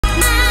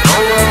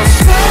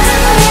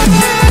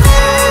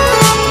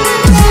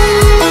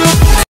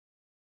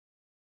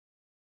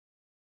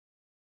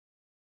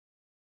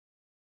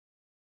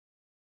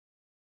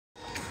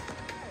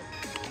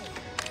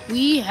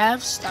We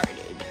have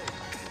started.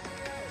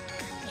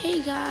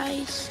 Hey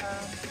guys,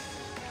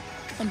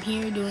 I'm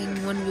here doing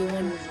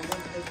 1v1.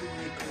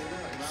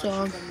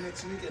 So,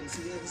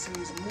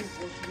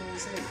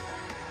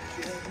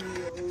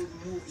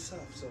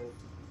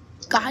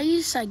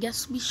 guys, I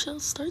guess we shall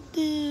start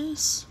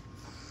this.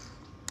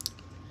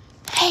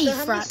 Hey, So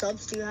how many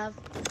subs do you have?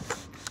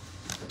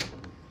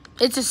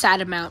 It's a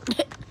sad amount.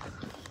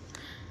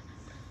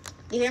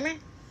 You hear me?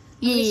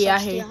 Yeah, I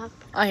hear you.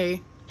 I hear you.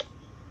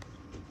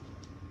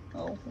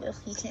 Oh, well,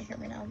 you can't hear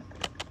me now.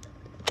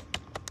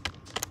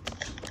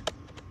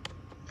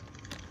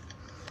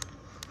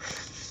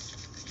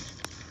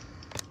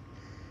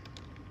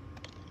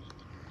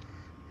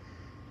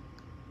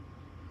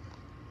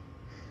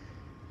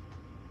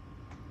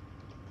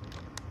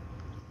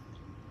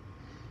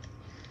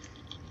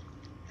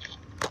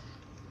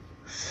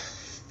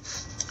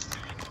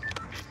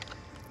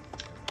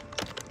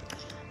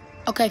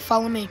 Okay,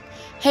 follow me.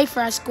 Hey,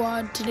 Fry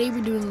Squad. Today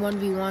we're doing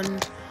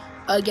 1v1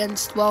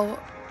 against, well,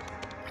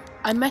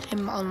 I met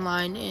him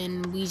online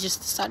and we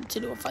just decided to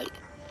do a fight.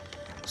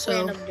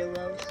 So, Random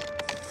duos.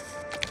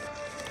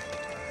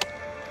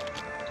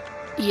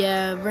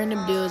 Yeah,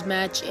 random duos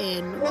match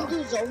and, well,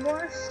 Wanna do Zone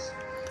Wars?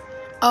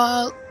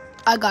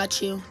 I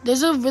got you.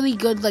 There's a really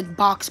good, like,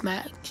 box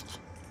match.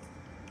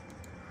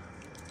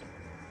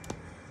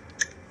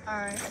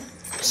 Alright.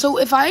 So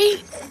if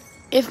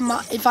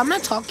I'm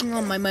not talking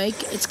on my mic,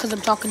 it's because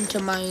I'm talking to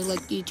my,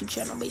 like, YouTube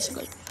channel,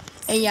 basically.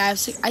 And yeah, I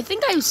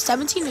think I have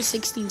 17 or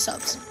 16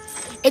 subs.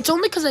 It's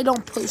only because I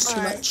don't post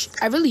too much.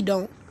 I really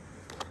don't.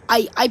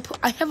 I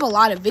have a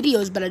lot of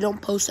videos, but I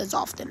don't post as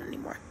often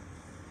anymore.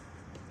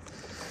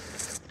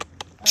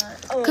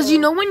 Because you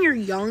know when you're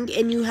young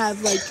and you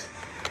have, like,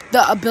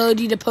 the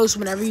ability to post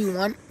whenever you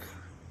want?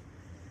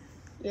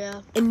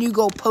 Yeah. And you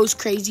go post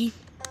crazy?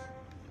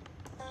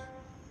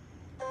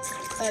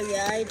 Oh,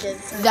 yeah, I did.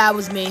 That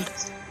was me.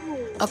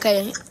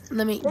 Okay,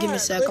 give me a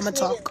sec. I'm gonna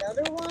talk.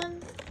 Another one?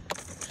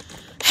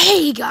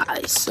 Hey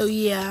guys, so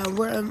yeah,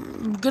 we're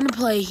gonna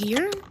play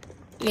here,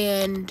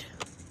 and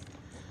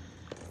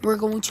we're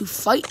going to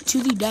fight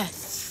to the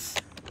death.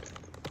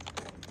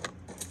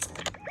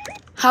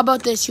 How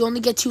about this? You only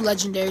get 2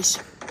 legendaries.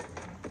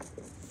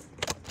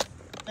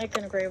 I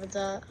can agree with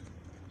that.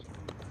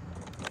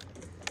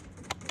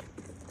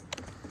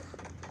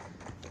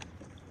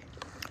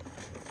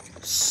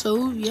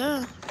 So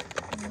yeah.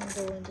 I'm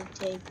going to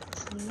take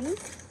you.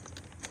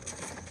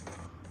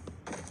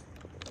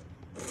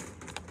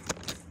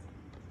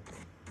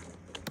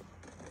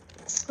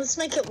 Let's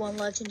make it 1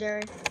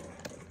 legendary.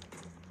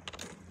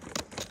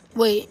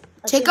 Wait,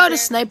 take out a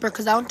sniper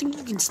because I don't think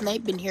you can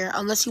snipe in here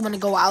unless you want to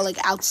go out like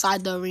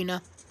outside the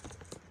arena.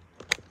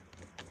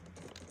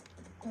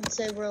 Let's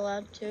say we're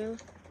allowed to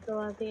go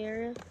out the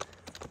area.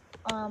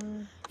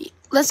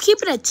 Let's keep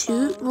it at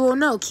 2. Well,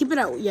 no, keep it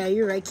at. Yeah,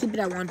 you're right. Keep it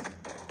at 1.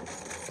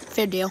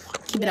 Fair deal.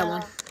 Keep it at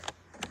 1.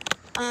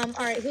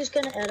 Alright, who's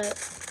gonna edit?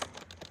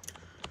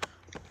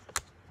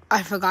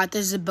 I forgot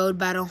this is a build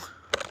battle.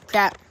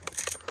 Crap.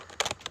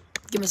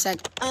 Give me a sec.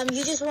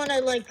 You just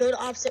wanna like go to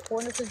opposite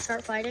corners and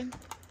start fighting?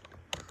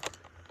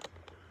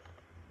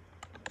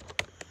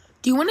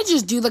 Do you want to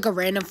just do like a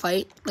random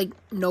fight? Like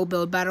no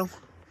build battle?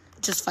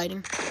 Just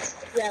fighting?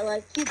 Yeah,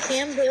 like you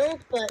can build,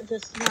 but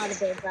just not a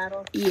build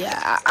battle.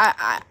 Yeah,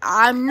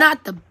 I'm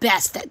not the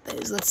best at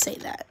this. Let's say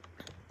that.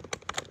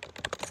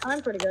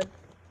 I'm pretty good.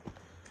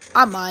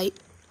 I might.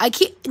 I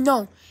can't.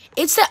 No,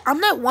 it's that I'm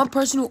that one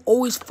person who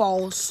always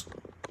falls.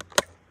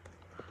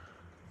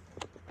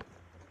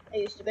 I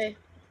used to be.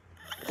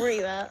 Where are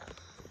you at?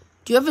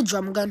 Do you have a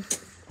drum gun?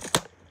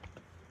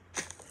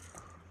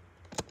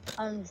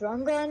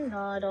 Drum gun? No,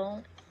 I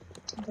don't.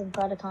 I've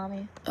got a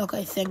Tommy.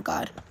 Okay, thank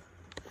God.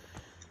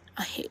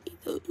 I hate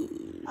those.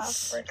 Oh,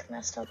 frick,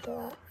 messed up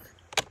that.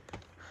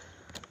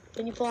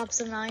 Can you pull up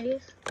some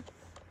 90s?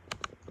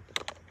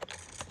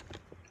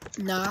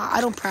 Nah, I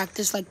don't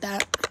practice like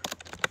that.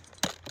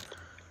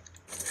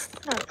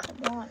 Oh,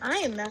 come on. I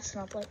am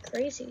messing up like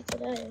crazy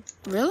today.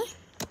 Really?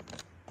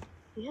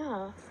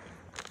 Yeah.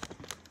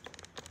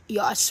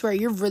 Yo, I swear,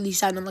 you're really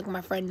sounding like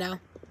my friend now.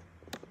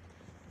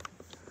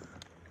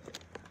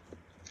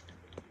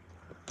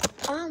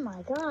 Oh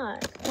my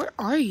God. Where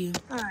are you?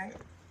 Alright.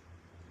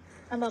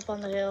 I'm up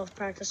on the hill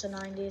practicing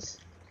 90s.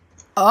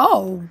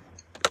 Oh.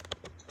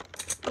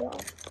 Yeah.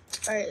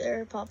 Alright,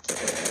 there, popped.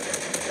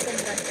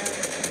 Coming back down.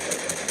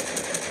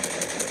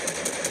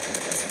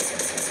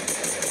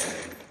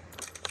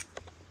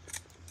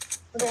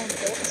 We're going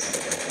forwards.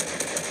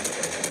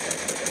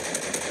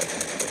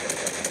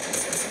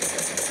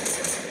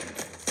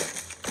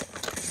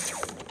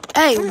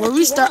 Hey, are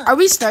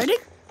we starting?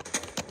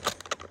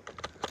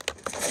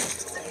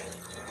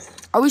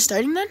 Are we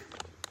starting then?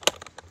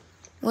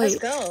 Wait. Let's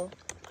go.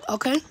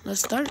 Okay,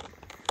 let's start.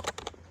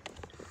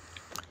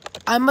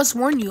 I must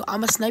warn you,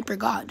 I'm a sniper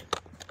god.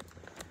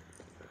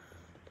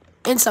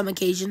 In some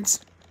occasions.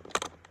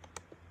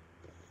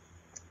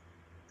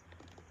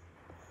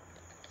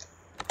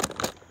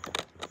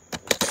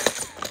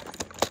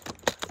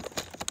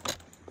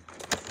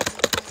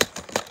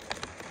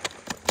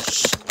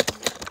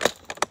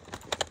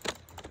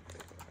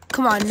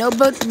 Come on, no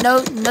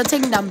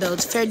taking down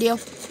builds. Fair deal.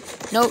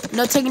 No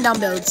taking down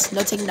builds.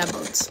 No taking down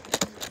builds.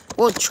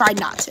 We'll try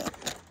not to.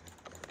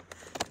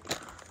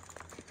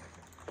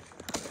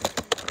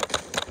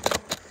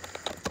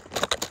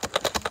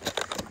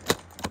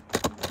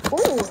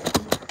 Ooh,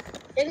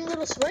 getting a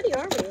little sweaty,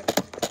 are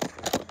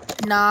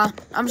we? Nah,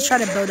 I'm just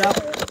trying to build up.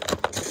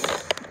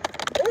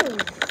 Ooh.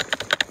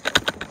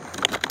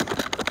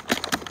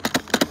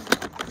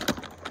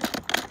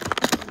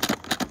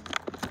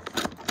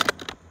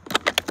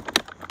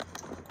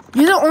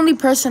 You're the only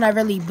person I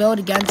really build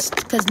against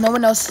because no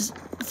one else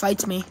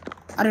fights me.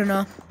 I don't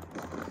know.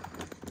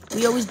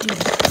 We always do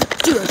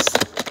this.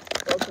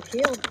 Go to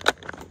field.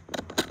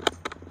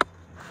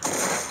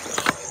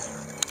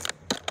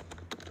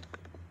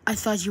 I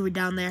thought you were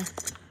down there.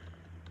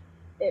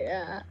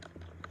 Yeah.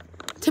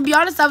 To be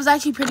honest, that was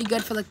actually pretty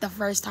good for like the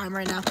first time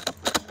right now.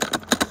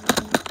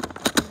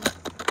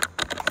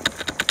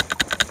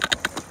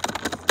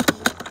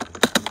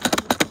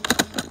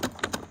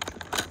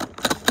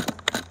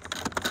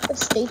 What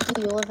state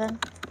do you live in?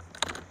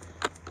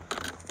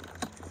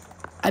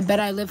 I bet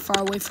I live far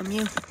away from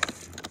you.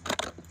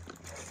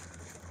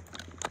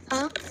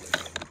 Huh?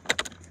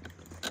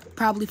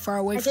 Probably far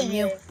away I from didn't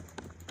you. hear.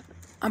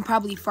 I'm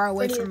probably far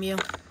away Where do from you.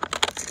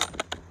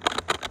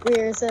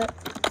 Where is it?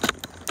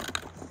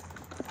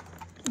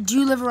 Do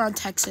you live around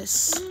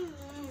Texas?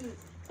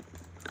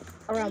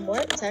 Around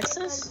what?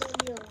 Texas?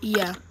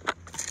 Yeah.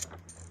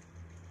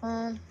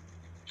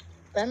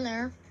 Been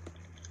there.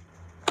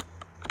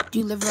 Do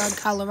you live around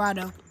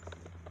Colorado?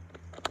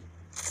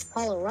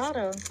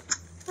 Colorado?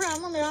 Bro,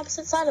 I'm on the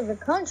opposite side of the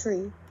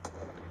country.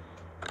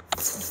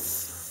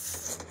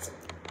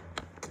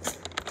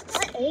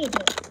 What age?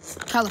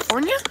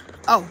 California?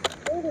 Oh,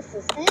 It is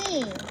the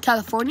same.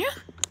 California?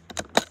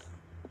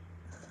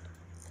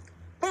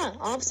 Bro,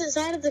 opposite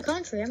side of the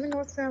country. I'm in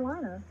North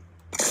Carolina.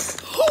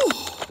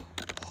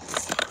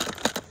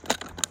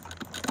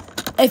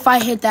 If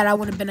I hit that, I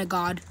would have been a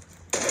god.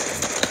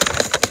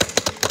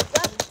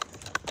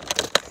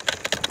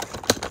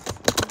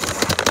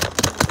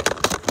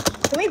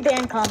 Can we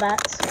ban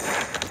combats?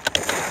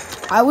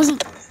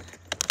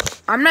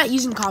 I'm not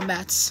using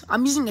combats.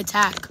 I'm using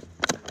attack.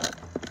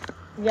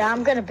 Yeah,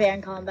 I'm gonna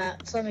ban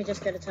combat. So let me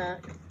just get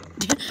attack.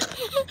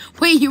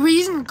 Wait, you were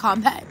using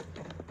combat?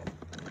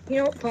 You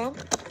know what, pump?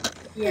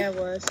 Yeah, it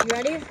was. You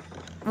ready?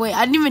 Wait,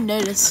 I didn't even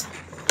notice.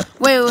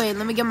 Wait,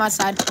 let me get my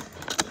side.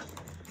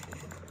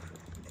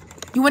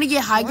 You want to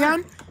get high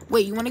ground?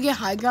 Wait, you want to get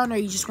high ground or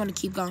you just want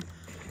to keep going?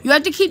 You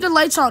have to keep the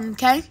lights on,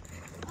 okay?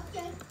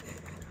 Okay.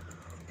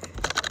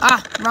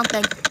 Ah, wrong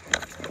thing.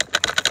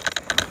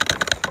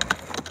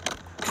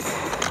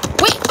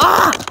 Wait,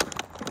 ah!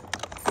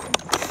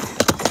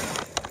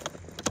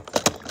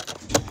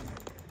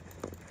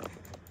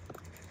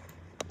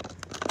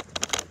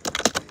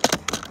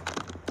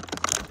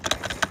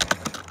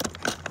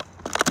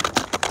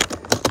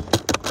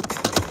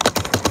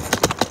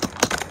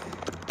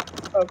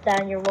 Broke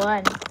down your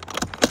one.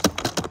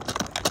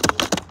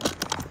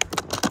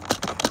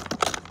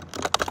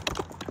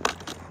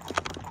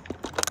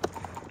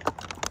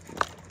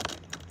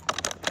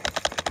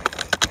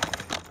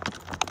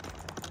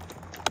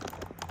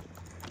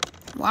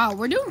 Wow,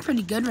 we're doing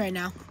pretty good right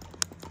now.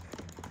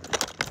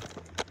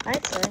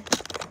 I'd say.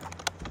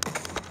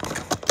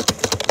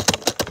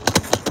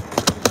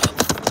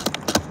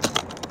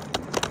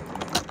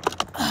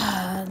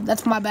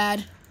 That's my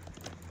bad.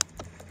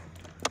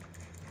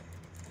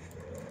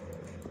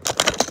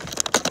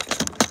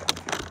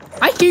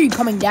 I hear you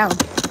coming down.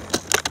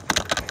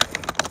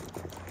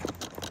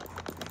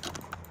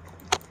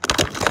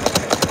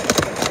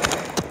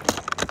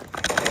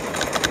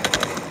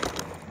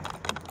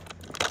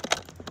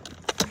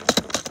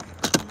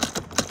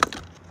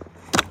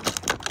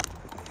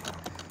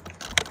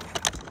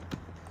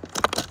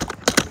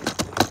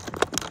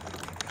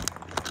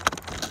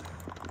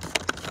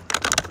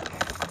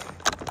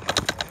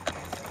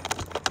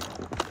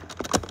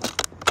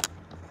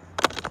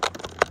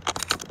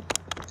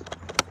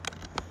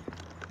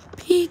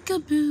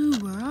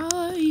 Peekaboo, where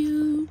are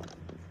you?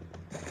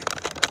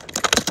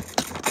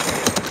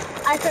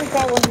 I can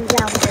tell when he's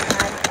down with his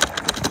head.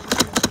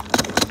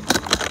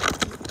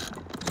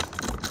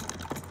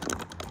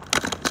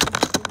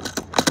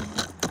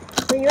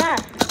 Where you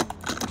at?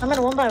 I'm in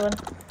a 1x1.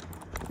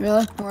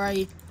 Really? Where are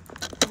you?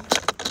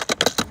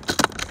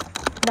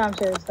 No, I'm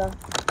serious though.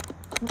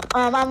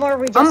 I'm where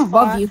we just I'm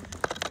above fought. you.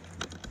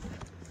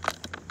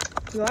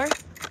 You are?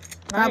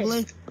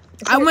 Probably. Nice.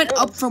 I went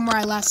up from where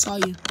I last saw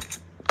you.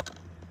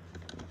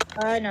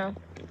 I know.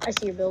 I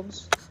see your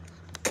builds.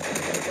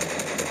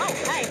 Oh,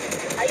 hi.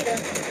 How you doing?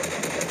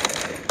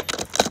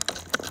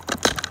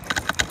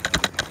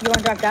 You want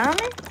to drop down on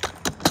me?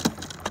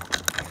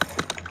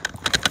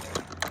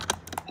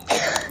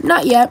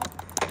 Not yet.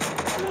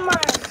 Come on.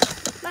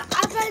 My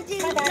iPad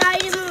is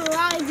not even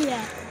live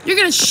yet. You're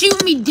gonna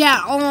shoot me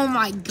down. Oh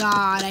my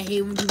god, I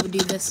hate when people do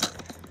this.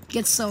 It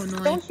gets so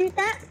annoying. Don't shoot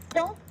that.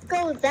 Don't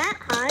go that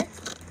high.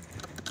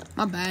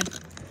 My bad.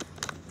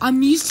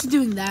 I'm used to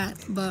doing that,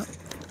 but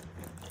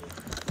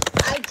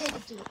I did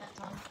you that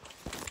time.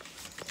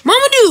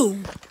 Mamadou!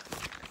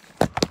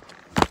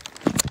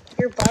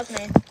 You're above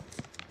me,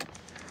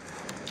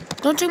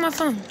 Don't take my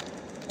phone.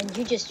 and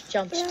you just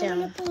jumped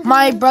down.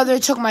 My brother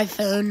took my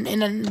phone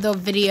in the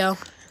video.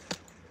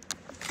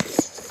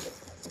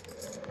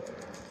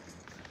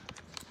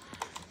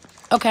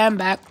 Okay, I'm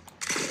back.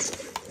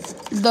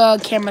 The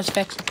camera's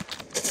fixed.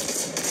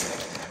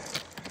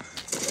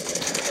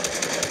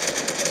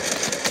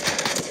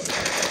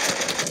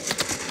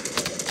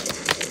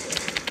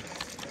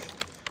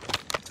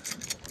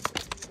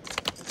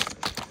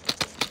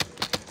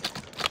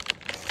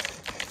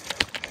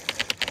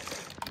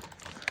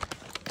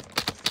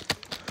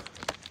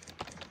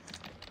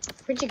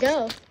 Where'd you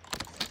go?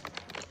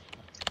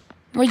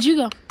 Where'd you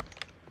go?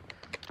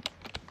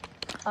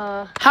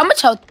 How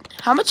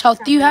much health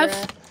do you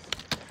have?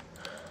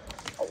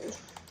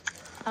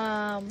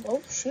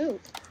 Oh shoot.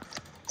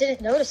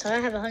 Didn't notice I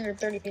have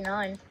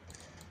 139.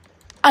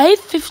 I have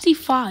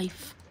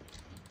 55.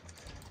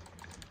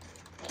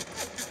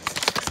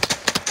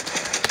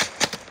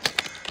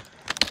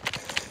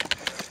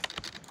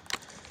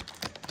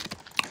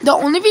 The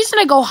only reason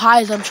I go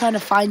high is I'm trying to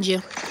find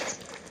you.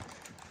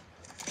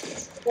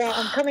 Well,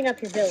 I'm coming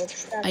up your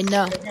village. That's I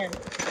know. the hint.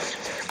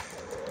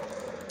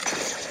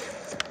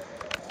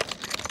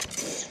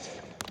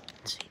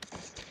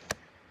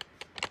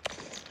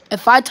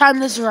 If I time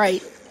this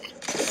right.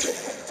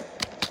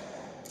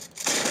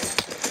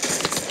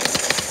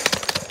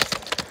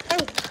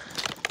 Oh,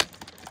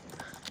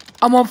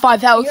 I'm on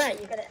 5 health. you're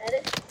right. You gotta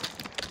edit.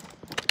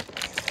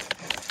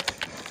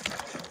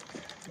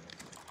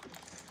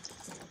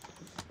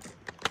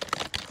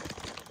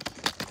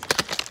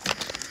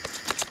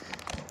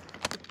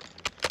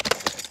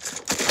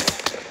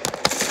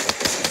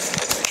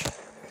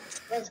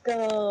 Let's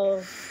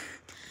go.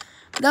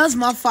 That was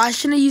my fault. I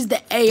shouldn't have used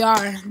the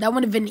AR. That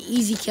would have been an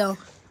easy kill.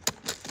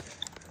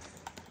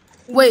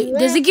 Wait,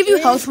 does it give you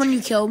health when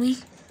you kill me?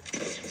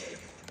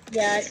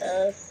 Yeah, it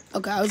does.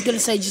 Okay, I was gonna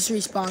say just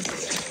respawn.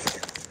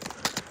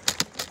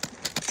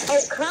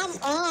 Oh, come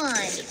on.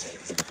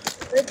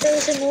 With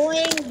those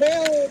annoying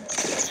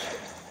builds.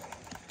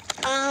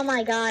 Oh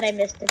my god, I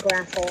missed the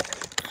grapple.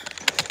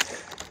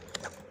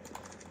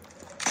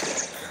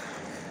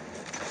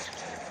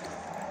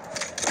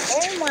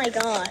 Oh my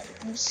god,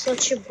 I'm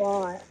such a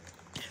bot.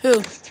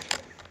 Who?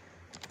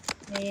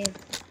 Me.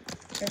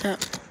 Yeah.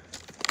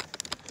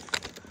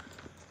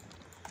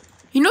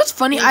 You know what's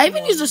funny? I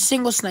haven't used a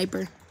single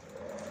sniper.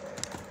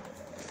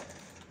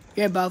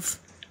 You're above.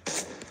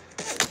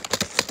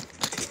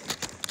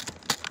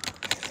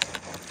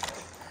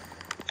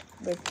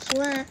 What you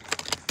want?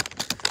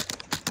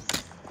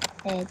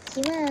 What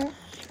you want?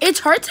 It's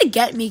hard to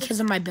get me because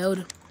of my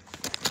build.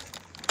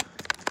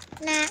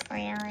 Not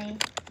really.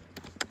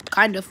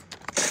 Kind of.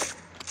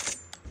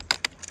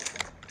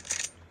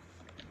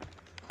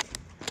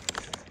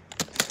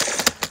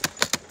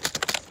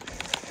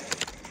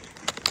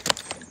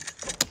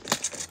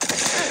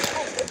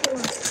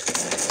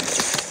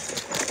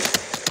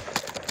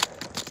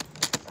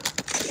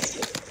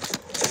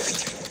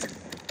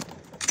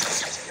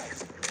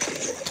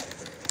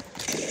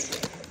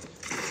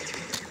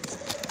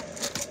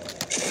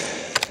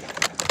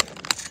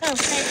 Oh,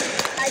 hey,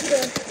 how you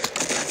doing?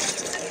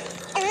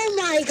 Oh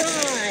my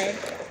god!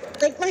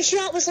 Like my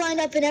shot was lined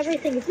up and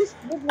everything. If this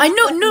would not I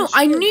know, let me no,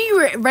 I shoot. knew you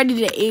were ready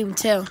to aim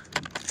too.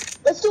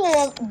 Let's do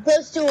a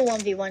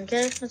 1v1,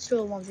 okay? Let's do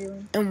a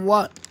 1v1. And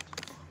what?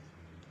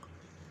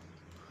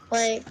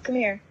 Like, come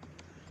here.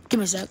 Give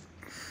me a sec.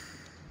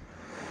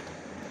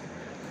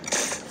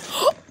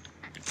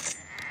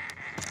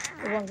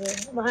 A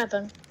 1v1. What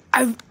happened?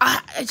 I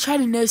tried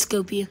to no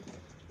scope you.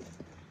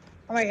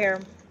 I'm right here.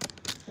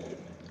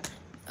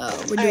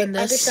 We're doing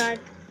Other this. side.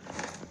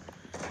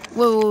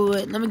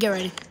 Wait. Let me get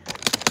ready.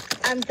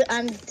 I'm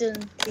doing.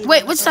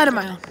 Wait, what side am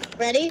I on?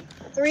 Ready?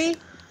 3,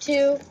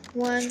 2,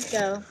 1,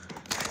 go.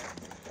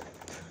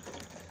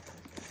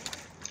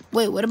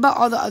 Wait, what about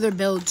all the other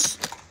builds?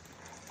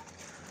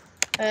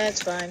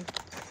 That's fine.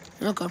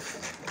 Okay.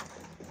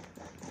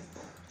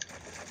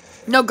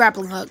 No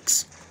grappling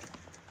hooks.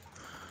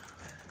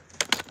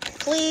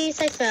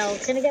 Please, I fell.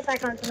 Can I get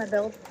back onto my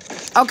build?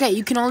 Okay,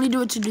 you can only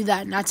do it to do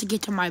that, not to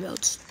get to my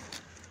builds.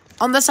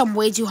 Unless I'm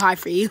way too high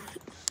for you.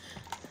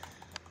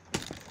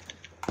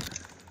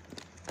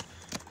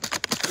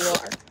 You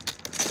are.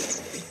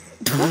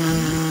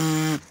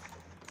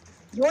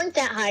 Yoink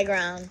that high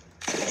ground.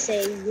 I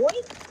say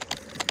yoink.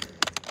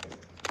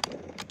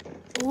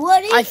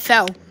 What is I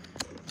fell.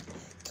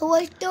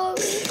 Toy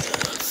Story?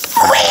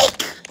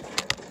 Freak!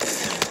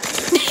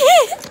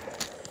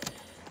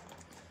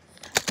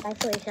 Hi,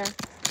 Felicia.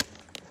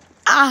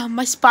 Ah,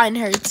 my spine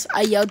hurts.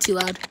 I yelled too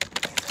loud.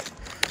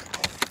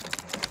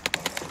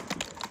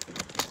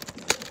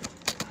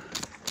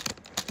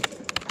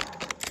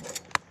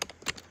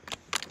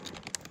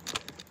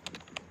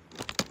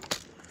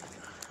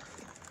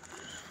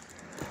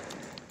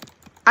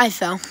 I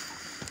fell.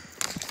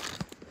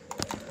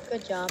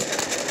 Good job.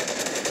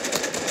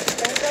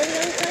 Don't go the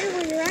other side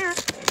where you're at.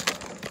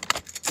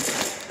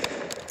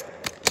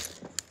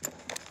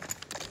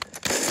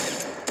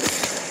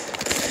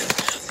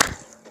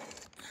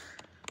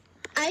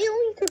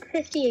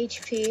 50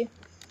 HP.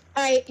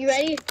 Alright, you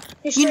ready?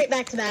 You're straight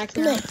back to back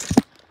now.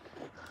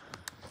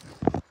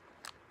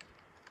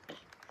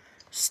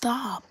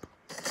 Stop.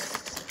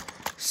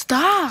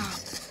 Stop.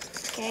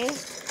 Okay.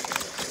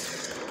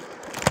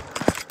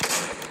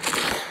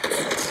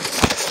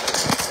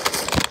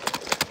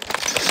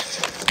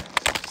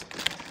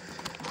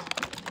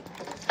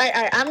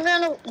 Alright, I'm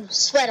gonna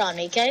sweat on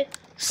me, okay?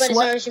 Sweat as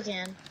hard as you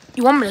can.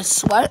 You want me to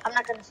sweat? I'm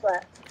not gonna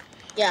sweat.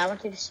 Yeah, I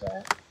want you to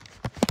sweat.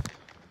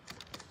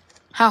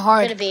 How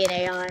hard? I'm gonna be an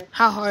AI.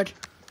 How hard?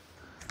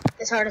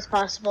 As hard as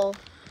possible.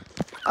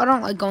 I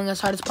don't like going as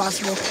hard as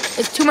possible.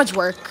 It's too much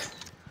work.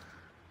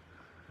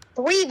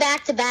 3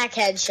 back-to-back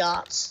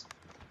headshots.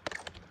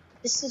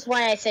 This is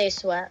why I say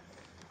sweat.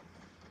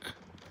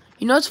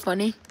 You know what's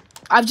funny?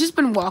 I've just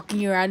been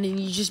walking around and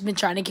you've just been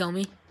trying to kill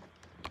me.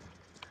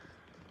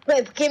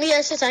 Wait, give me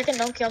just a second.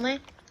 Don't kill me.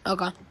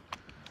 Okay.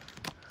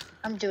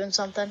 I'm doing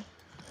something.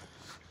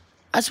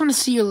 I just want to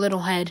see your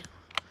little head.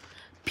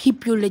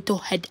 Peep your little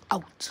head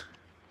out.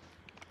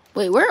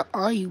 Wait, where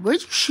are you?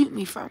 Where'd you shoot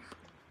me from?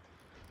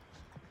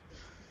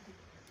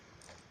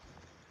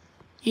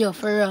 Yo,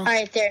 for real.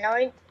 Alright, there. Now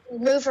we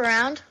move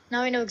around.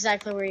 Now we know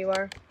exactly where you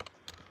are.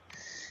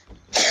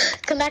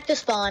 Come back to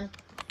spawn.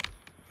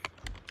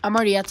 I'm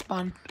already at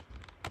spawn.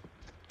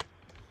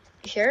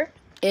 You sure?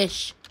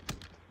 Ish.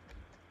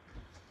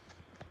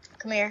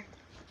 Come here.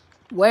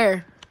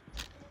 Where?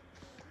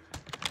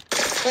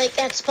 Like,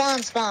 at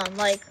spawn.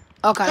 Like,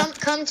 Okay.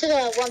 come to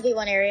the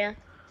 1v1 area.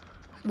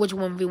 Which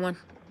 1v1?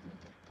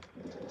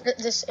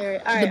 This area.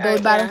 Alright,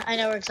 build battle? yeah, I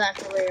know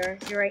exactly where you are.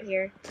 You're right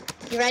here.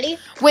 You ready?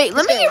 Wait,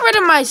 let me go. get rid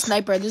of my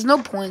sniper. There's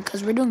no point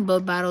because we're doing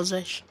build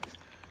battles-ish.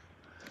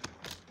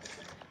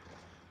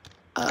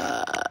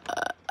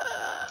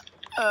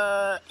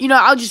 You know,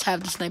 I'll just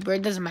have the sniper.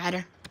 It doesn't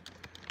matter.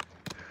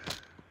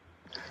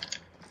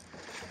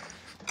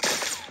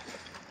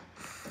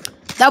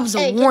 That was a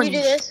Hey, warning. can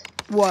you do this?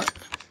 What?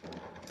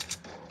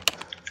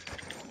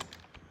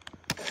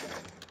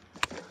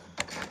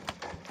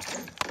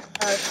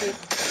 Oh, shoot.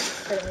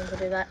 Didn't mean to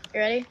do that. You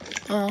ready?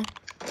 Uh-huh.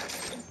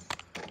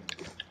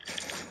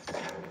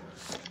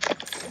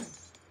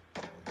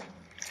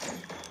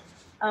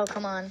 Oh,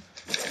 come on.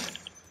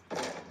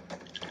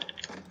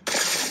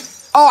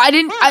 Oh, I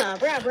didn't.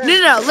 Bruh.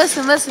 No.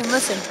 Listen.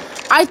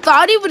 I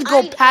thought he would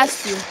go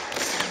past you.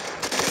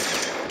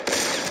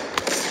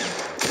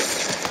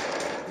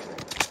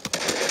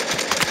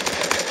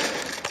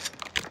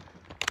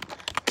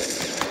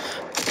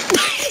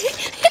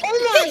 Oh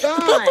my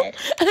god.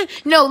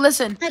 No,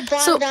 listen. I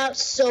bombed out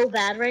so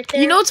bad right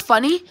there. You know what's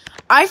funny?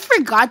 I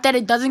forgot that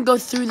it doesn't go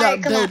through the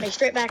Alright, come build. at me.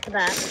 Straight back to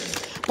back.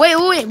 Wait.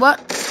 What?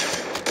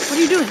 What are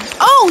you doing?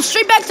 Oh,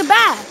 straight back to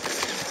back.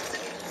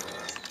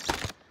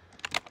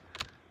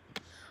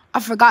 I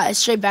forgot it's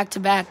straight back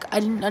to back. I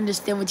didn't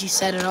understand what you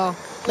said at all.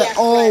 Like, Yeah,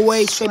 oh, sweat,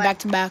 wait, straight sweat. back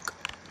to back.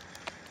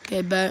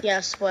 Okay, bet. Yeah,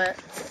 sweat.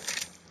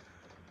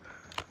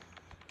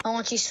 I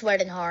want you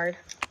sweating hard.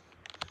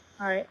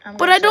 Alright, I'm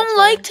But gonna I don't start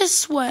like to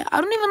sweat.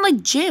 I don't even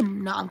like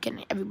gym. No, I'm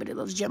kidding. Everybody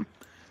loves gym.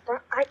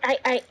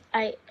 sweating.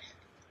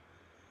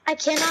 I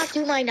cannot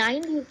do my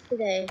 90s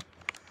today.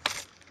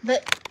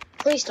 But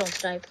please don't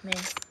snipe me.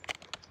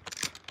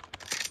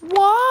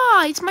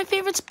 Why? It's my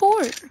favorite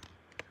sport.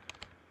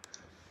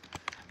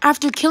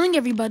 After killing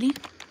everybody.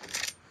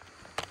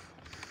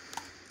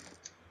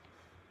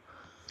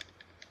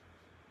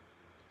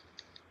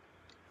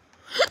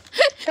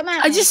 Come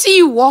on. I just see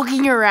you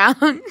walking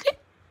around.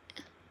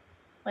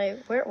 Wait,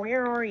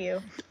 where are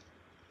you?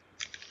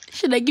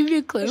 Should I give you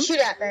a clue? Shoot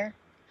at me.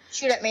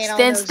 Shoot at me and I'll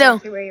Stand know still.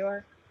 exactly where you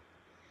are.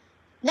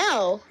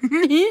 No.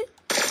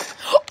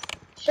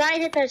 Try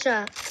and hit that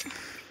shot.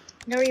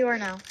 Know where you are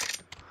now.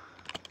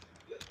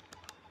 Where you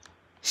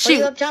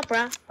Shoot. up top,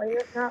 bruh? Where you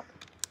up top?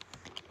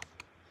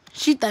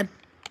 Shoot them.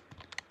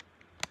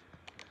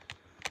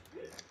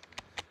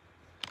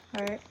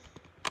 Alright.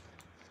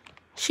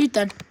 Shoot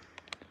them.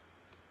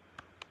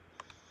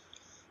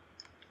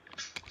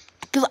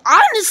 Because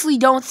I honestly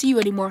don't see you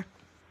anymore.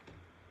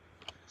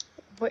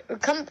 Wait,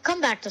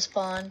 come back to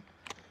spawn.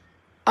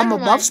 I'm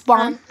Never above mind.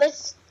 spawn.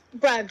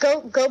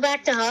 Bruh, go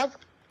back to hub.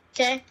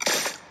 Okay?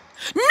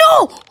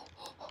 No!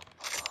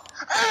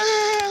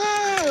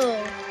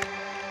 Oh!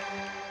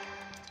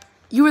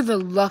 You were the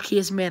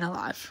luckiest man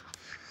alive.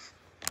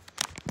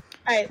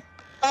 Alright,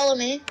 follow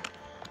me.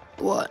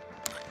 What?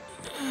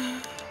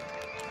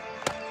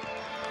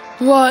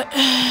 What?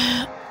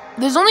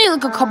 There's only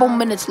like a couple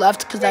minutes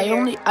left because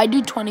I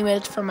do 20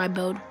 minutes for my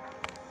build.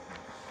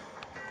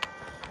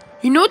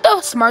 You know what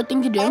the smart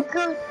thing to do?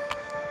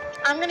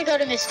 I'm gonna go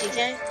to Misty,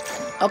 okay?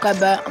 Okay,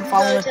 bet. I'm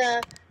following.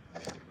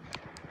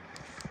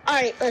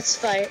 Alright, let's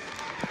fight.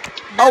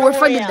 Oh, we're Battle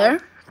fighting Royale.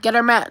 there? Get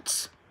our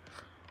mats.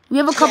 We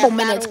have a couple Yeah,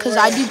 minutes Battle because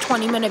I do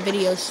Royale. 20-minute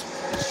videos.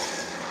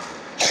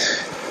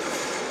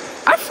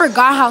 I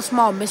forgot how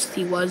small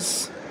Misty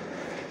was.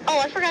 Oh,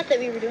 I forgot that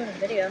we were doing a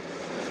video.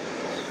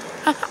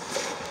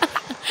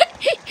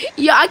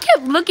 Yeah, I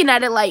kept looking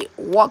at it like,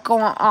 what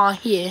going on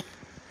here?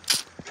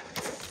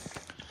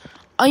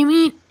 I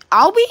mean,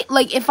 I'll be,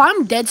 like, if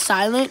I'm dead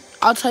silent,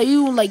 I'll tell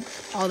you like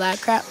all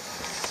that crap.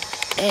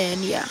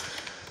 And yeah.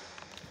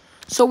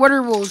 So what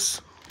are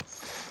rules?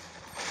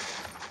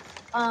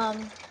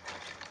 Alright,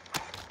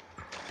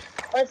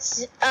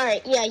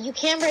 yeah, you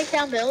can break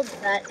down builds.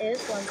 That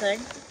is one thing.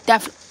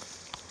 Definitely.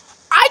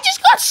 I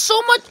just got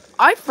so much.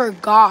 I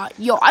forgot.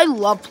 Yo, I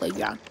love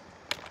Playground.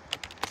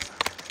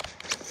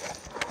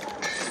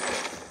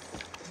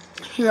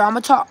 Here, I'm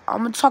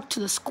gonna talk to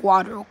the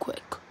squad real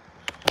quick.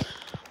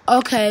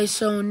 Okay,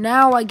 so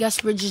now I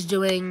guess we're just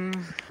doing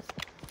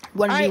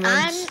 1v1s. Alright,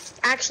 I'm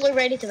actually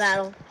ready to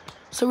battle.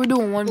 So we're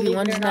doing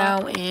 1v1s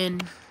now,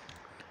 and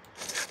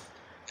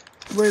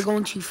we're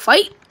going to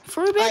fight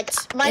for a bit.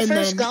 Like, my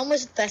first gun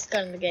was the best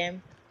gun in the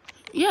game.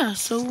 Yeah,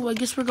 so I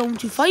guess we're going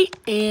to fight,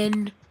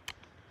 and,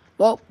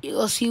 well,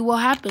 let's see what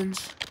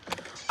happens.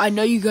 I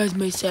know you guys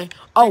may say,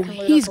 oh,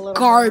 he's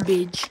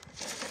garbage.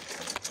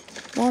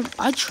 Well,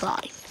 I try.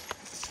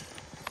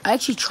 I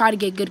actually try to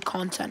get good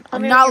content.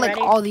 I'm not like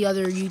all the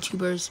other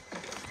YouTubers.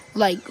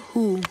 Like,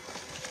 who?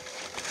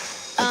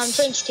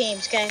 Change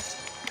teams, okay?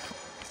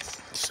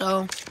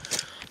 So,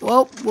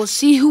 well, we'll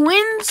see who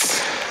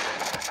wins,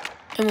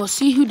 and we'll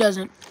see who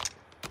doesn't.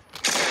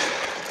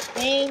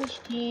 Change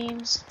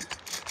teams.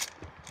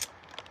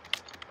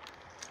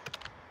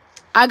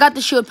 I got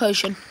the shield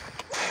potion.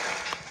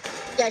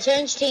 Yeah,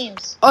 change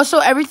teams. Also,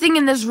 everything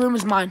in this room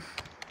is mine.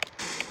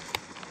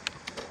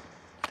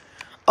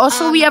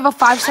 Also, we have a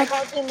 5-second.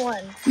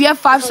 We have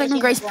 5-second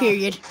grace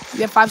period.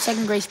 We have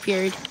 5-second grace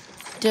period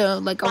to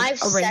like a range.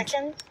 5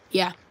 seconds.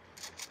 Yeah.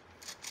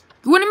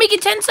 You want to make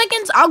it 10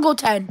 seconds? I'll go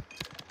 10.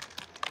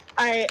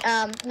 Alright,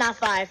 not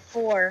 5,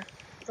 4,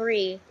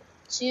 3,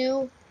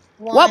 2,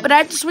 1. What? But I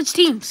have to switch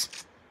teams.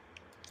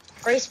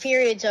 Grace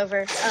period's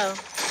over. Oh.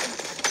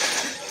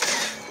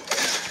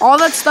 All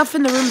that stuff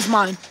in the room is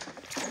mine.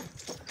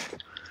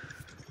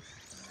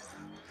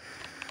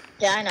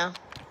 Yeah, I know.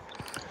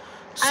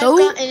 So,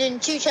 I've gotten in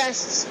 2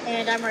 chests,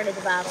 and I'm ready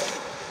to battle.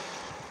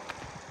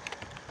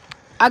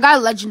 I got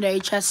a legendary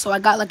chest, so I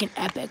got like an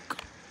epic.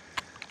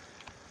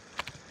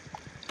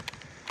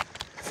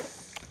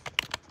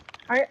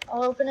 Alright,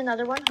 I'll open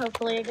another one.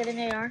 Hopefully I get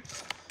an AR.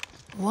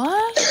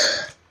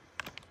 What?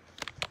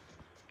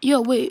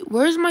 Yo, wait,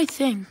 where's my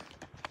thing?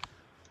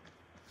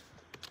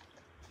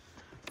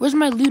 Where's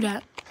my loot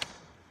at?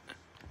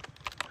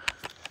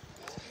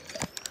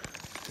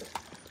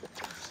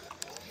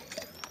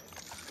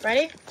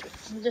 Ready?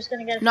 I'm just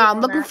gonna get a No, I'm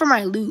looking for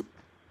my loot.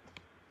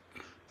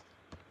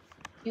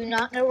 You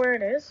not know where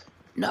it is?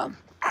 No.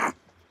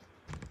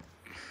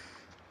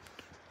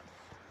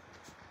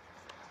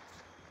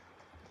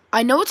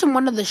 I know it's in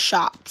one of the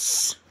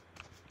shops.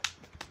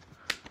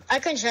 I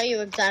can show you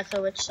exactly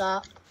which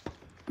shop.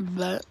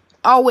 But,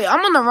 oh wait,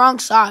 I'm on the wrong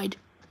side.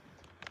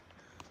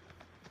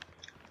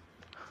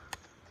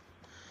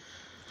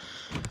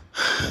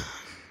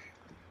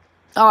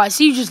 Oh, I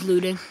see you just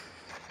looting.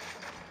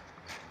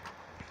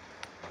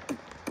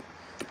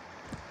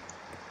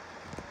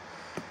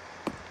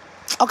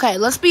 Okay,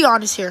 let's be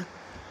honest here.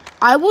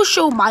 I will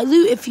show my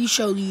loot if you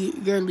show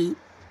your loot.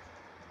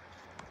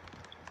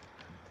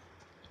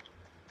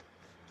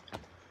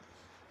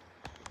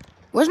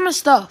 Where's my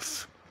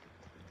stuff?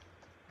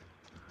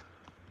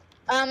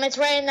 It's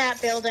right in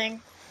that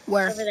building.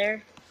 Where? Over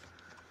there.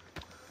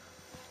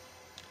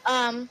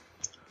 I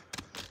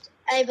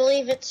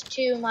believe it's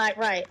to my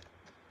right.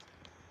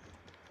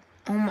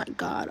 Oh my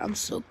god, I'm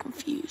so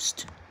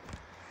confused.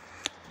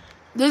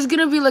 This is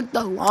gonna be like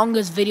the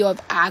longest video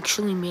I've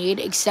actually made,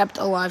 except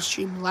a live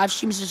stream. Live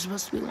streams are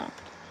supposed to be long.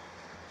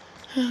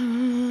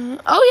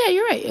 Oh yeah,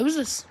 you're right. It was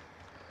this.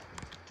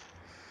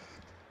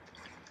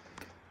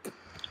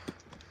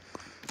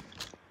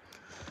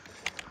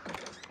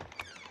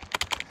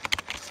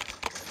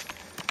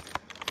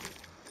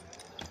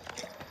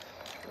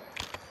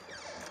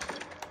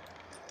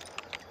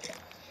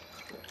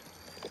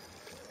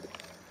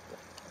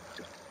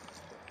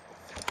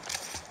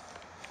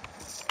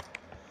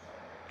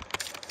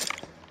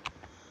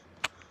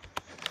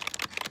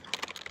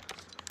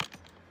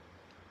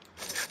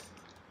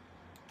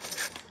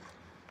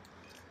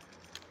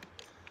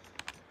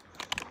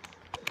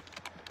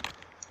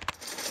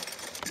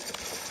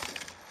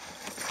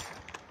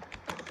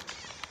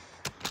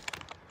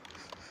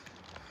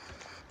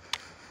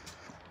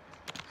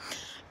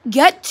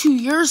 Get to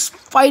your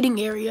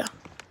fighting area.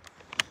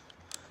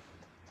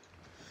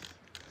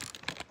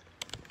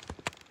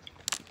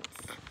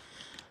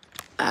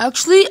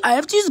 Actually, I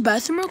have to use the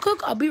bathroom real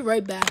quick. I'll be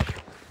right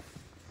back.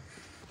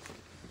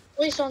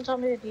 Please don't tell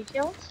me the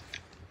details.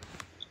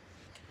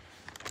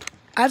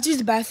 I have to use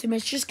the bathroom.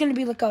 It's just gonna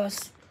be like a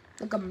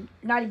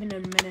not even a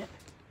minute.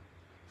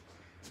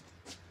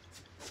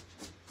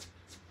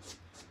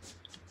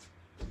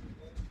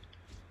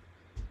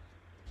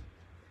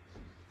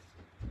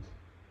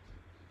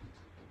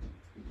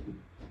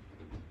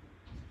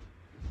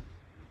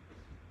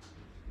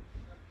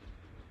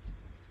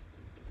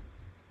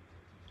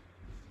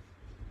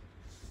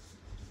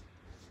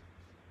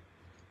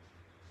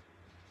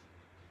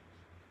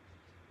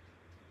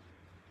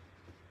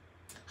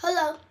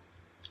 Hello.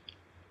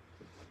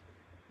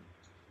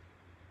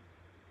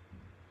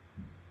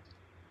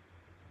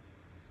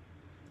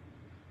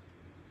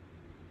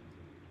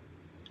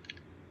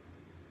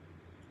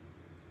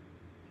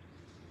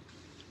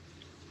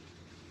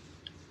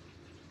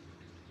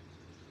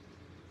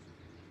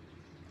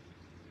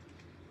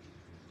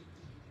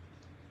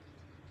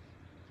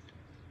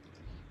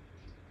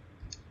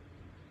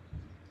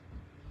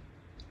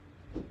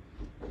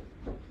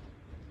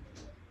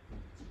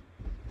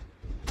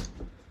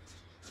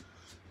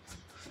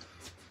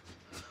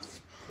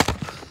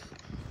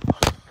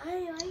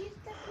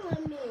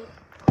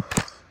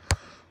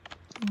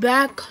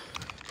 back.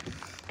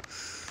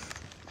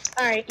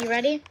 Alright, you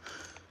ready?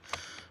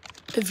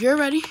 If you're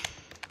ready.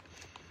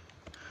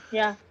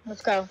 Yeah,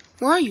 let's go.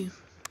 Where are you?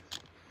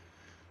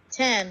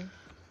 10,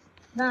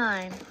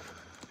 9,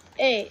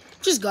 8,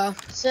 Just go.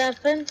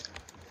 7,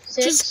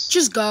 6,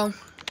 Just go.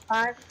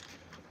 5,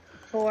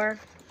 4,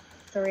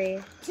 3,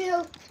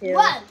 2, 2, 1.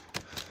 1.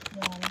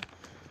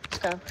 Let's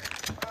go.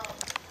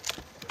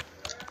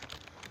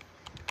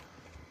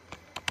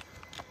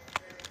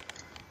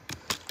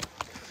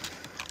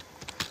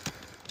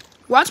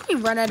 Watch me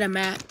run out of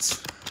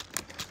mats.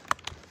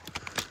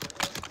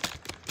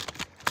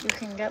 You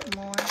can get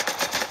more.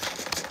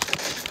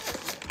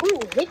 Ooh,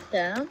 hit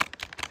them.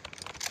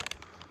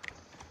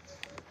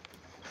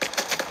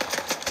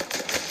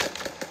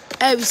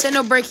 Hey, we said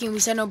no breaking. We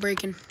said no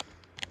breaking.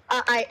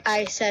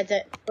 I said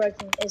that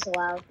breaking is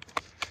allowed.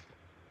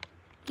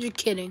 You're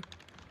kidding.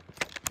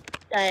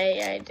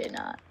 I did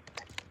not.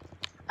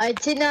 I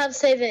did not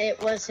say that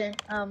it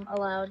wasn't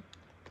allowed.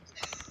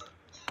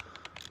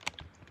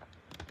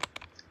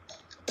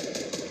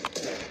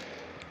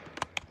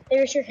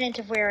 There's your hint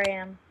of where I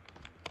am.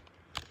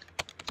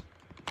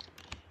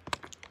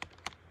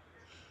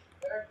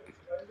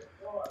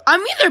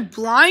 I'm either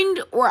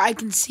blind or I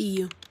can see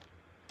you.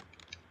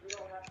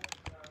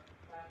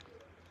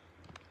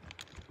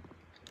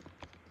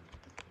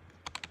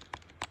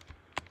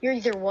 You're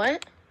either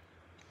what?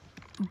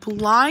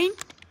 Blind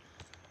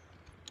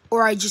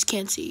or I just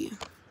can't see you.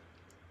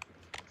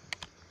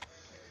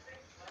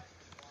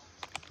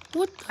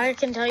 What? I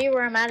can tell you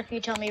where I'm at if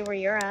you tell me where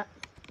you're at.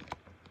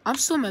 I'm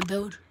still in my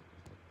build.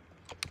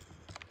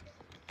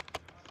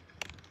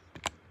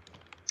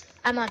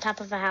 I'm on top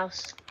of a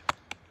house.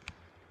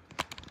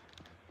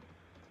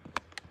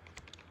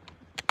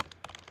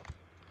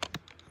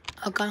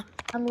 Okay.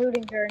 I'm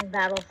looting during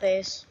battle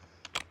phase.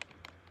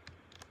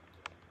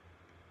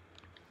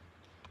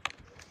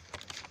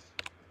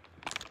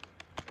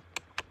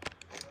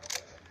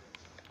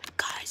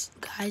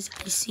 Guys,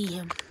 I see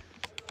him.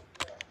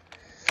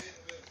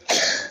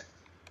 Guys,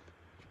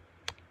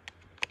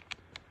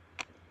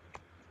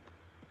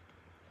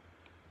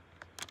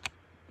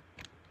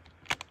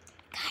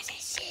 I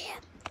see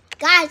him.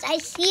 Guys, I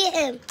see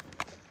him.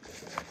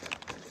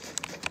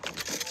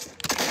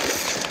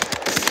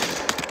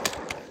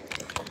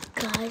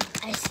 Guys,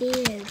 I see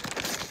him.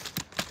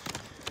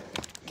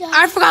 Guys,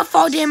 I forgot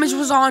fall damage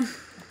was on.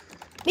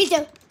 me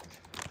too.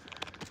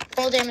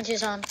 Full damage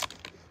is on.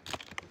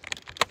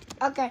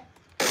 Okay.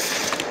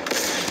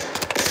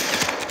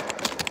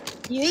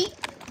 Yeet.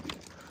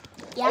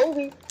 Yeah.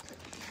 Over.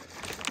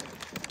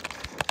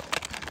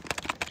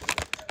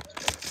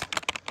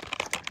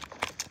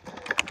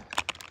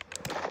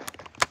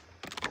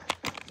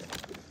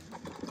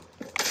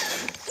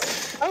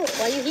 Oh,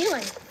 why are you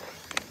healing?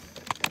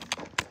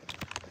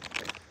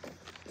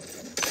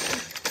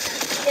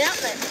 Get out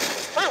there.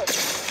 Whoa.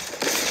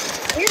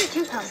 Where did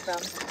you come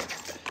from?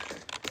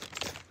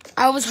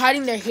 I was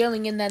hiding there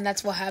healing and then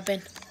that's what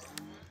happened.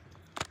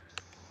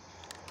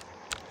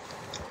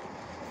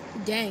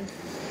 Dang.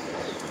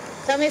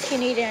 Tell me if you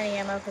need any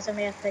ammo, because I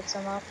may have to pick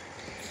some up.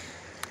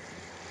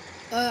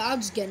 I'll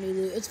just get new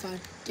loot. It's fine.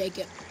 Take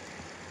it.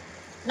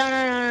 No,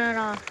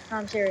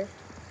 I'm serious.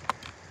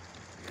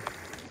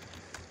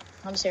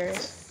 I'm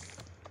serious.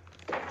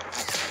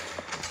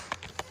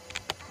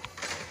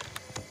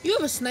 You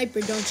have a sniper,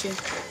 don't you?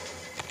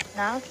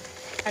 No?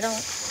 I don't.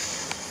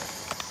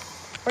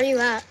 Where you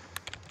at?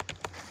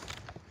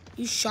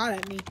 You shot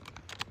at me.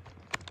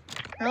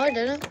 No, I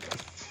didn't.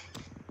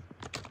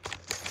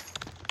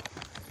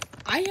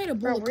 I had a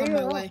bullet Bro, come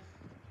where my you way.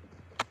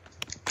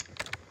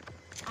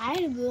 I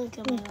had a bullet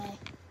come my way.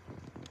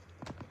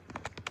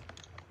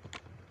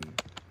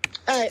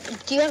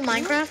 Do you have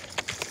Minecraft?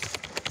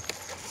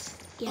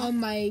 Yeah. On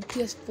my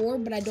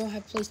PS4, but I don't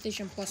have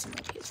PlayStation Plus on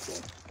my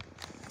PS4.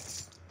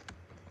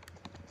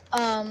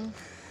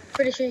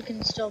 Pretty sure you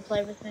can still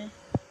play with me.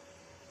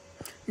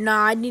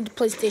 Nah, I need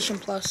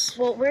PlayStation Plus.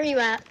 Well, where are you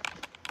at?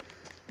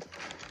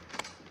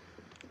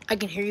 I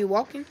can hear you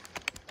walking.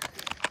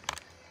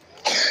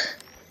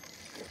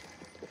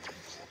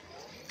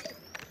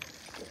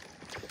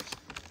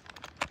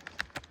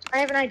 I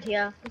have an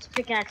idea. It's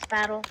pickaxe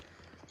battle.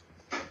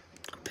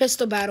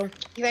 Pistol battle.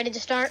 You ready to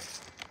start?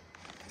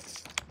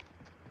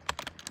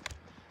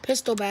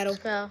 Pistol battle.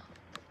 Let's go.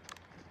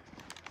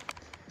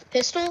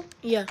 Pistol?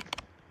 Yeah,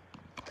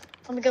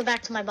 Let me go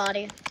back to my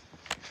body.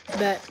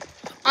 bet.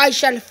 I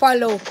shall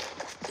follow.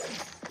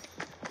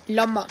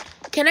 Llama.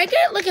 Can I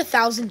get like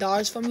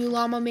 $1,000 from you,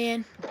 Llama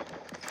Man?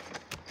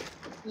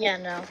 Yeah,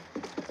 no.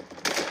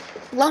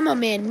 Llama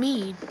Man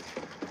mean.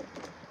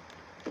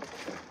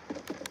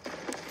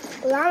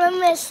 Llama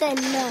Man said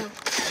no.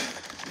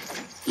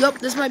 Yup,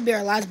 this might be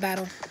our last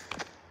battle.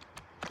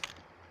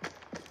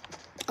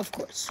 Of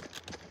course.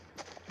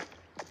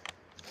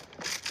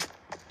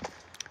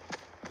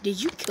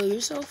 Did you kill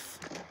yourself?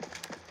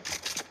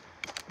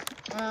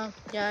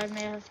 Yeah, I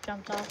may have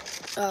jumped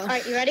off. Oh.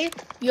 Alright, you ready?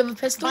 You have a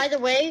pistol? By the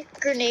way,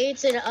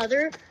 grenades and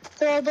other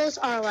throwables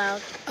are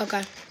allowed.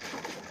 Okay.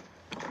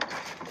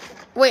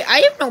 Wait, I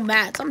have no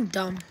mats. I'm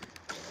dumb.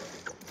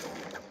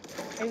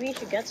 Maybe you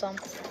should get some.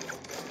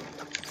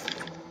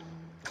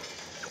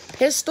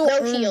 Pistol No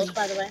only. heals,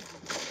 by the way.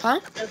 Huh?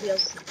 No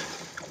heals.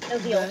 No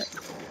heals.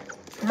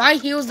 My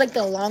heal's like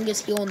the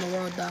longest heal in the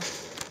world, though.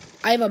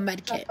 I have a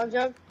med kit.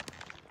 Jug?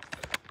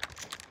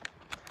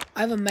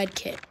 I have a med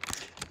kit.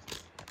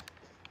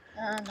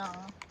 No.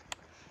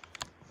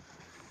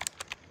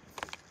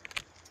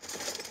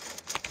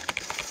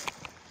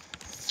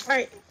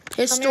 Alright.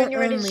 Pistol Tell me when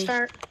you're ready to only.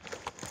 start.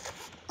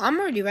 I'm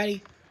already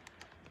ready.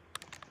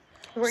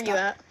 Where are you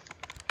at?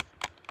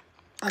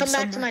 I'm Come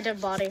back to somewhere. my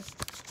dead body.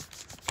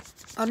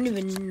 I don't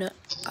even know.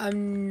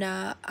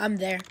 I'm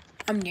there.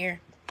 I'm near.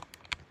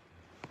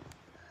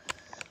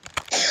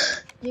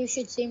 You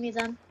should see me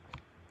then.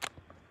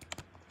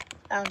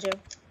 Found you.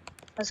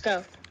 Let's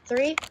go.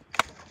 3,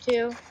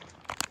 2,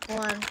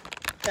 1,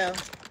 go.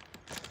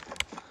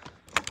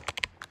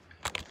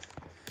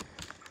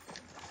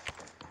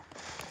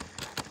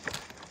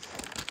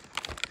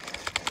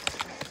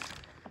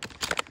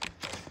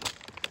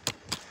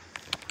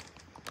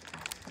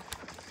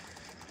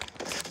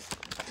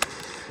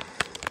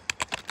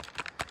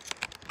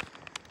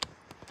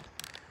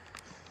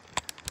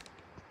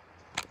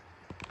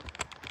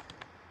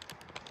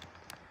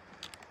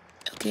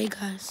 Okay,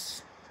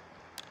 guys.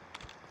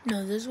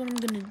 No, this is what I'm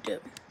gonna do.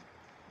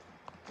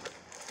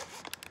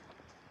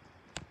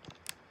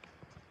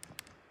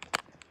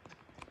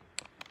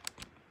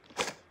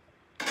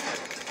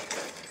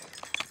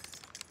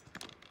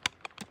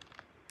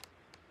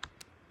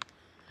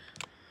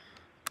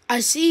 I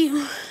see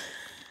you.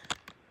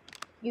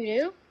 You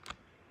do?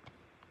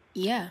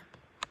 Yeah.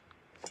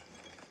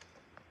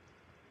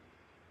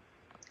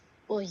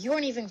 Well, you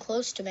weren't even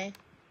close to me.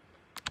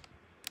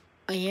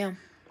 I am.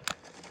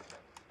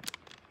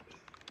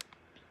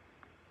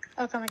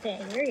 How come I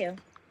can't hear you?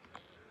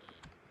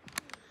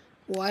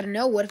 Well, I don't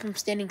know. What if I'm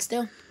standing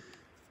still?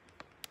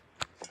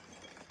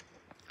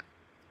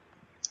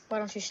 Why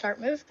don't you start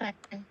moving?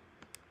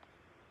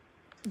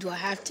 Do I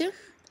have to?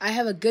 I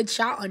have a good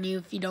shot on you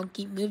if you don't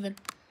keep moving.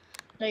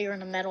 No, you're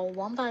in a metal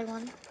 1 by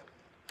 1.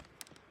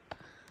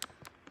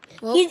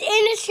 Well, He's in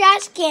a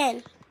trash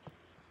can.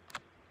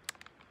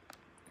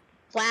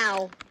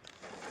 Wow.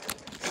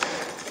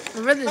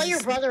 my brother's, Tell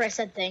your brother I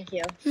said thank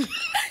you.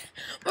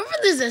 my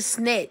brother's a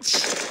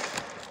snitch.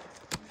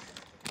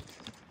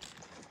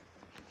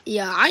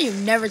 Yeah, I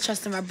am never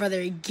trusting my brother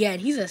again.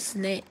 He's a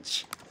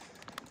snitch.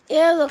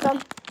 Yeah, look,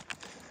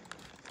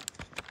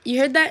 You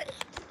heard that?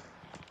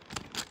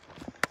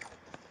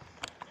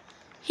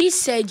 He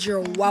said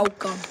you're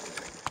welcome.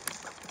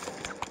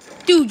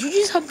 Dude, you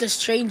just helped a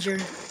stranger.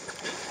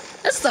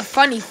 That's the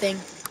funny thing.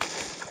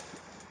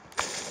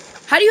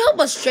 How do you help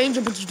a stranger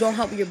but you don't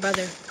help your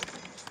brother?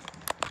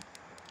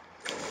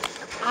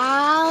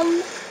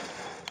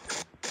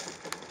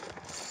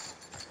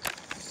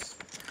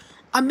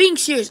 I'm being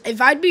serious.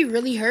 If I'd be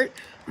really hurt,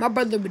 my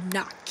brother would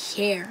not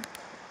care.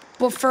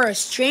 But for a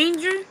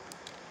stranger,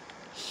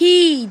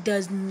 he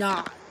does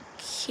not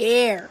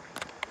care.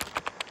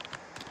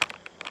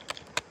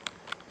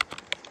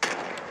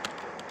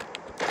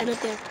 I don't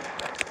think.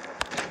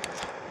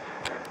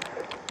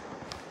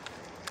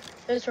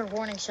 Those were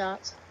warning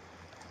shots.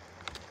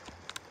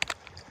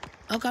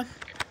 Okay.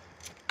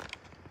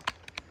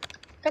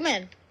 Come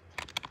in.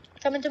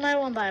 Come into my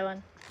 1 by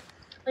 1.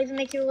 I'll even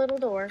make you a little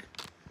door.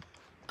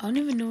 I don't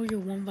even know where your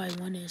 1 by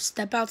 1 is.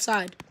 Step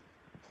outside.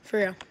 For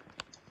real.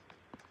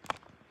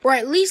 Or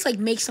at least, like,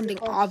 make something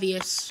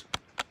obvious.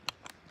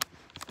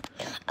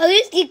 At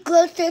least get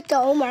closer to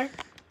Omar.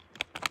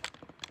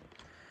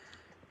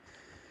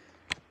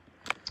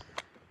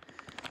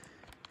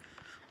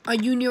 Are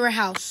you near a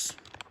house?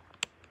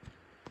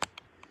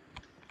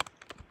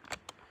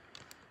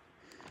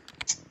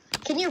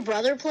 Can your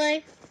brother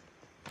play?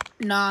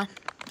 Nah.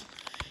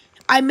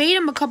 I made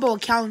him a couple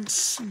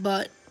accounts,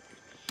 but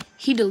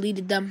he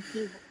deleted them.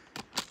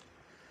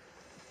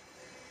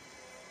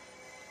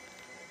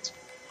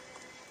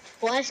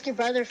 Well, ask your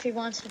brother if he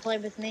wants to play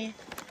with me.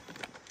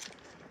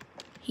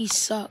 He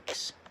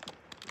sucks.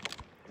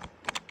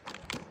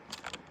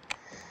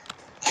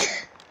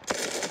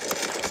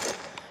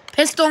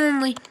 Pistol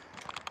only.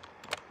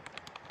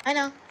 I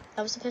know.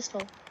 That was a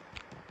pistol.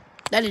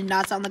 That did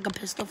not sound like a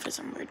pistol for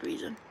some weird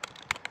reason.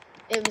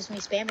 It was me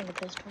spamming the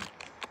pistol.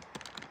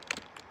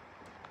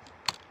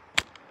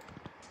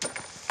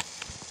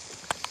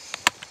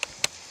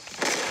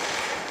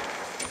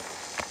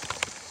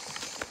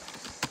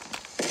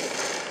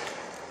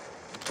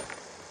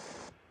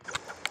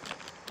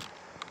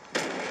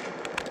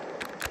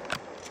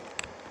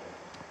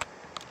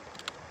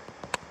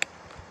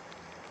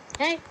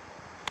 Hey,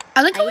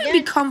 I like How how you we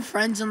doing? become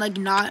friends and like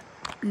not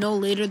no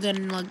later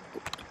than like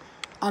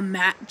a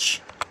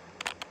match.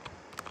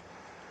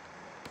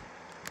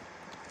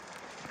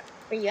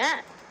 where you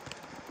at?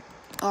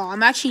 Oh,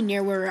 I'm actually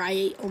near where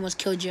I almost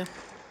killed you.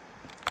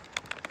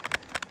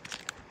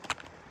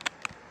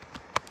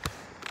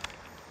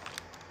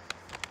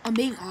 I'm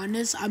being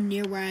honest. I'm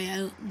near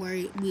where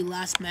we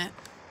last met.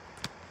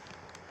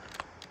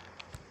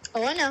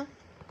 Oh, I know.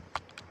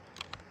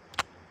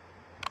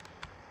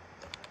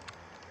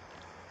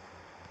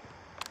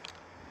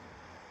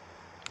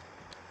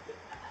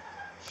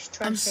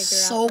 try I'm to figure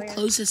so out where.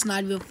 close. It's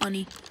not even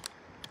funny.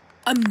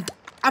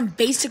 I'm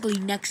basically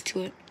next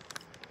to it.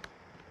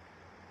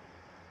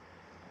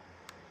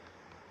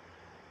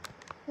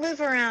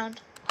 Move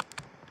around.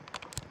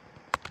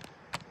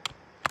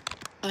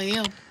 I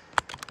am.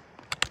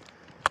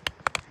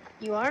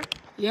 You are?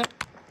 Yep.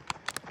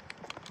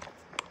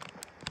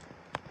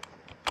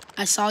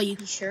 I saw you.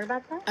 You sure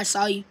about that? I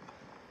saw you.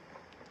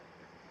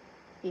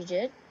 You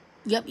did?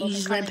 Yep, Well, you then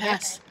just come ran and get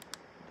past.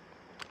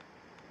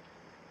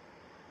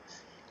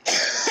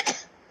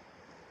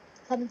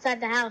 Come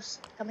inside the house.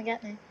 Come and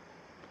get me.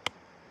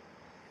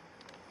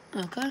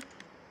 Okay.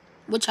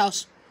 Which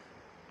house?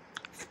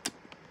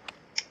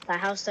 The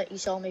house that you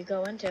saw me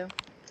go into.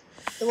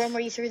 The one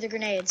where you threw the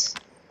grenades.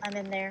 I'm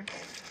in there.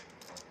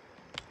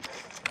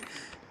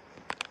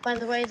 By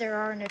the way, there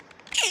are no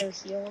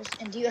heals.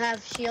 And do you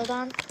have shield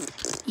on?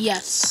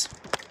 Yes.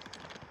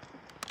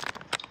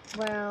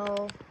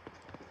 Well,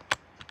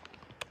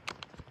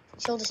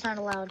 shield is not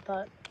allowed,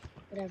 but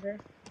whatever.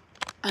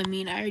 I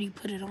mean, I already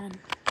put it on.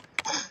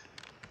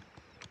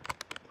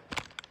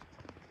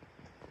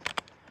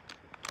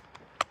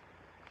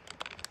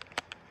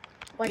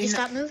 Why'd you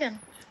stop moving?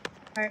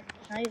 Alright,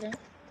 now you didn't.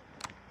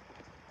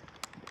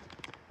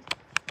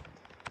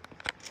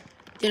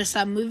 Did I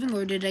stop moving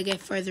or did I get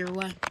further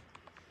away?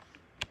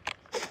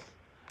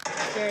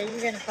 Yeah, you're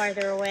getting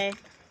farther away.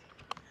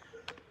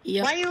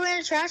 Yep. Why are you in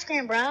a trash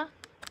can, bruh?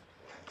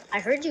 I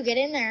heard you get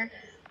in there.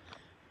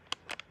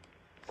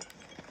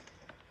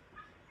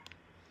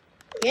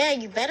 Yeah,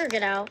 you better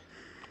get out.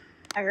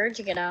 I heard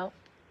you get out.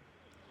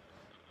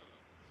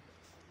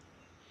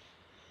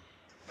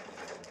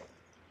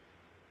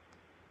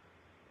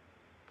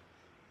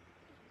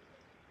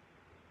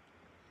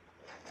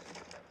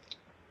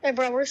 Hey,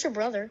 bro, where's your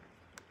brother?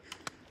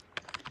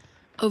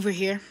 Over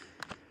here.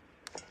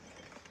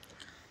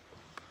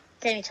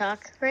 Can you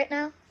talk right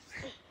now?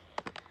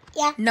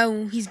 Yeah.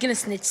 No, he's gonna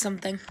snitch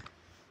something.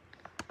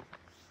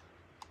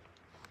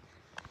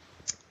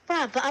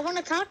 Bruh, but I want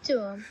to talk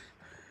to him.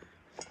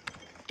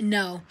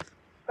 No,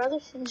 Brother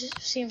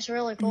just seems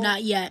really cool.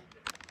 not yet.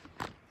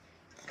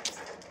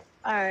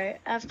 Alright,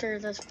 after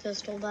this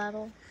pistol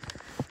battle.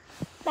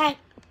 Bye.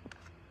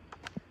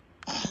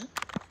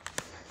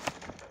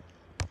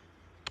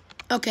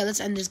 Okay, let's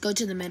end this. Go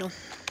to the middle.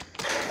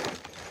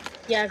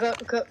 Yeah, go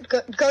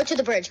to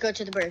the bridge. Go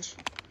to the bridge.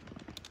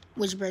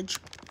 Which bridge?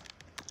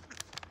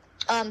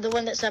 The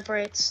one that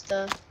separates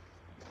the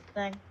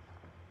thing.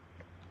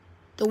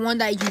 The one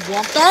that you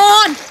walked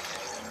on!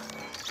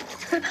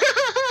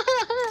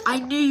 I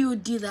knew you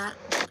would do that.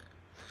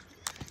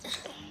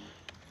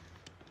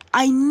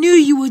 I knew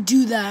you would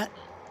do that.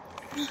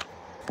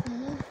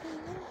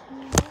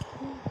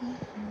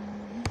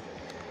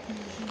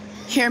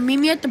 Here, meet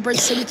me at the bridge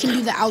so we can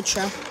do the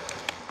outro.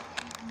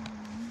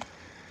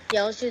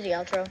 Yeah, let's do the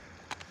outro.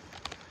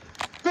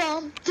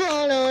 Bum,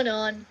 dun, dun,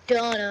 dun,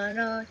 dun,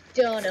 dun,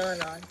 dun, dun,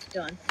 dun,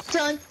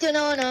 dun,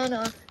 dun,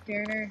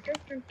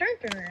 dun,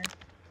 dun,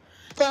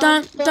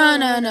 Dun dun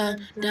na na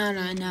na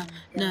na na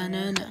na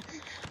na na.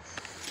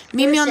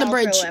 Meet me on the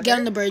bridge. Get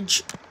on the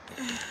bridge.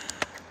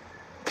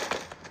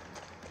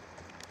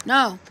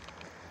 No,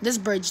 this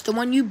bridge, the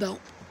one you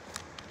built.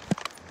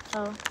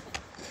 Oh.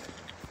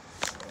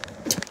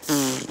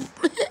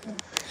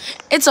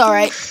 It's all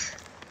right.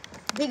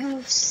 Big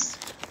moves.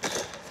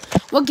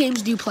 What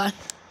games do you play?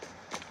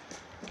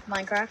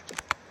 Minecraft.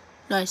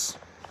 Nice.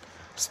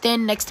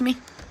 Stand next to me.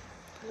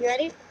 You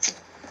ready?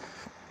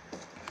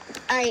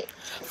 Alright.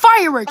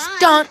 Fireworks. Bye.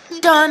 Dun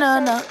dun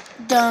dun dun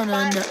dun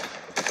dun. Dun.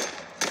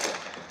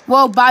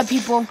 Well, bye,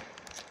 people.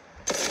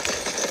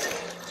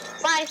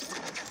 Bye.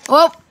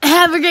 Well,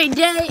 have a great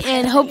day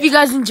and hope you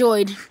guys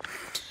enjoyed.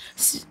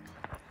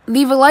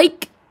 Leave a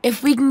like.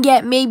 If we can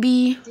get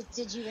maybe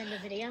Did you end the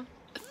video?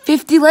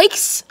 50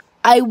 likes,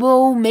 I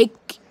will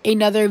make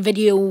another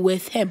video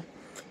with him.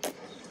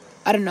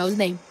 I don't know his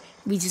name.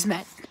 We just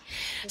met.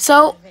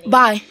 So,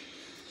 bye.